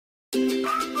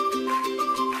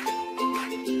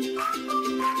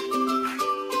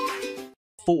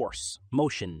Force,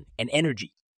 motion, and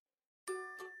energy.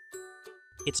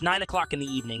 It's 9 o'clock in the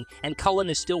evening, and Cullen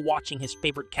is still watching his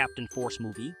favorite Captain Force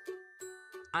movie.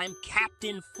 I'm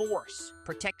Captain Force,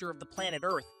 protector of the planet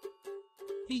Earth.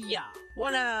 Yeah,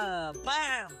 what a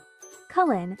bam!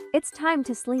 Cullen, it's time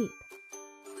to sleep.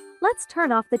 Let's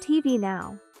turn off the TV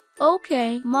now.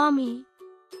 Okay, Mommy.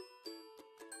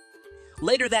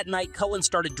 Later that night, Cullen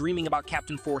started dreaming about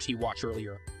Captain Force he watched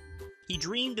earlier. He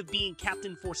dreamed of being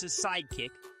Captain Force's sidekick.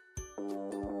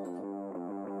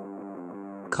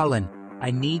 Cullen, I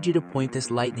need you to point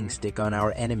this lightning stick on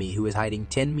our enemy who is hiding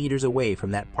 10 meters away from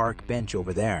that park bench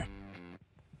over there.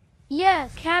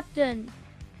 Yes, Captain.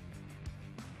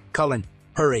 Cullen,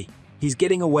 hurry. He's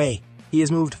getting away. He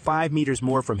has moved 5 meters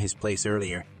more from his place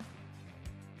earlier.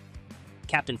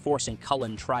 Captain Force and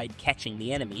Cullen tried catching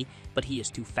the enemy, but he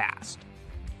is too fast.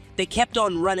 They kept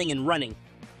on running and running.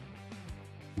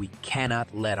 We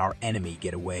cannot let our enemy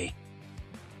get away.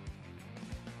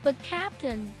 But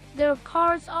Captain, there are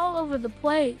cars all over the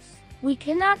place. We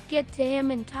cannot get to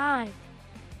him in time.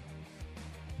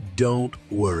 Don't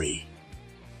worry.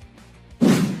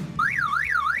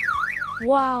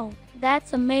 Wow,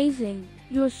 that's amazing.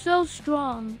 You're so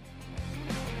strong.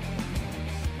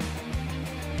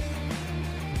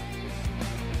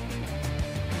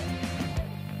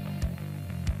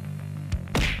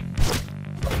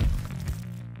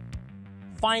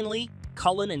 Finally,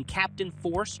 Cullen and Captain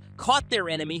Force caught their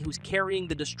enemy who's carrying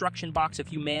the destruction box of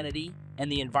humanity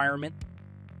and the environment.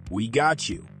 We got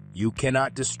you. You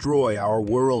cannot destroy our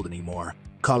world anymore.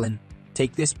 Cullen,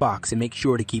 take this box and make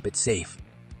sure to keep it safe.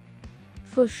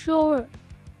 For sure.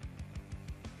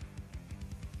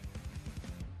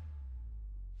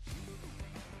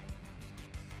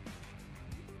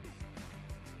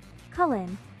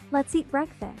 Cullen, let's eat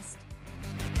breakfast.